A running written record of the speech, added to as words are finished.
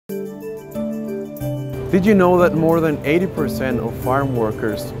Did you know that more than 80% of farm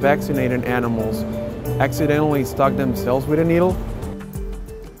workers vaccinating animals accidentally stuck themselves with a needle?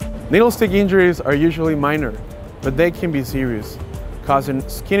 Needlestick injuries are usually minor, but they can be serious, causing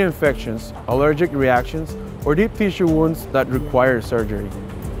skin infections, allergic reactions, or deep tissue wounds that require surgery.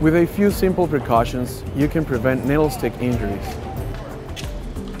 With a few simple precautions, you can prevent needlestick injuries.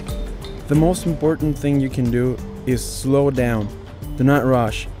 The most important thing you can do is slow down, do not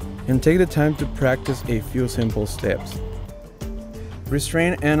rush, and take the time to practice a few simple steps.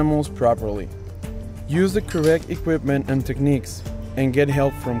 Restrain animals properly. Use the correct equipment and techniques, and get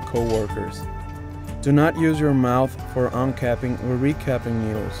help from co-workers. Do not use your mouth for uncapping or recapping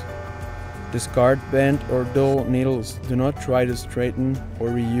needles. Discard bent or dull needles. Do not try to straighten or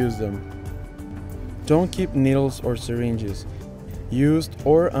reuse them. Don't keep needles or syringes, used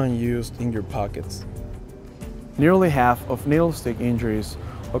or unused, in your pockets. Nearly half of needlestick injuries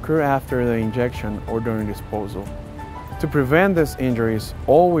occur after the injection or during disposal. To prevent these injuries,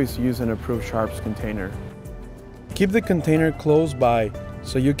 always use an approved sharps container. Keep the container close by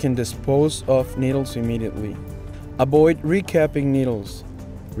so you can dispose of needles immediately. Avoid recapping needles.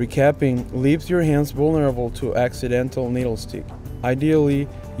 Recapping leaves your hands vulnerable to accidental needle stick. Ideally,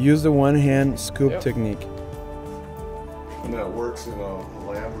 use the one-hand scoop technique. And that works in a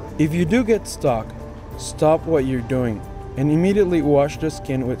lab? If you do get stuck, stop what you're doing and immediately wash the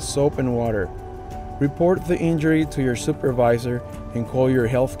skin with soap and water. Report the injury to your supervisor and call your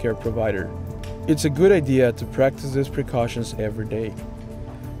healthcare provider. It's a good idea to practice these precautions every day.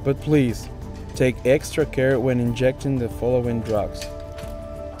 But please, take extra care when injecting the following drugs: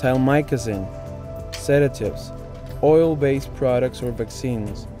 Tilmicazine, sedatives, oil-based products or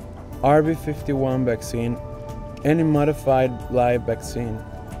vaccines, RB51 vaccine, any modified live vaccine,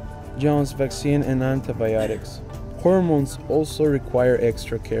 John's vaccine, and antibiotics. Hormones also require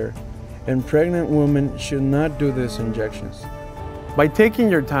extra care, and pregnant women should not do these injections. By taking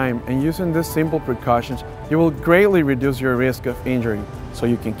your time and using these simple precautions, you will greatly reduce your risk of injury, so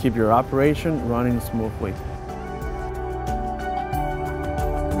you can keep your operation running smoothly.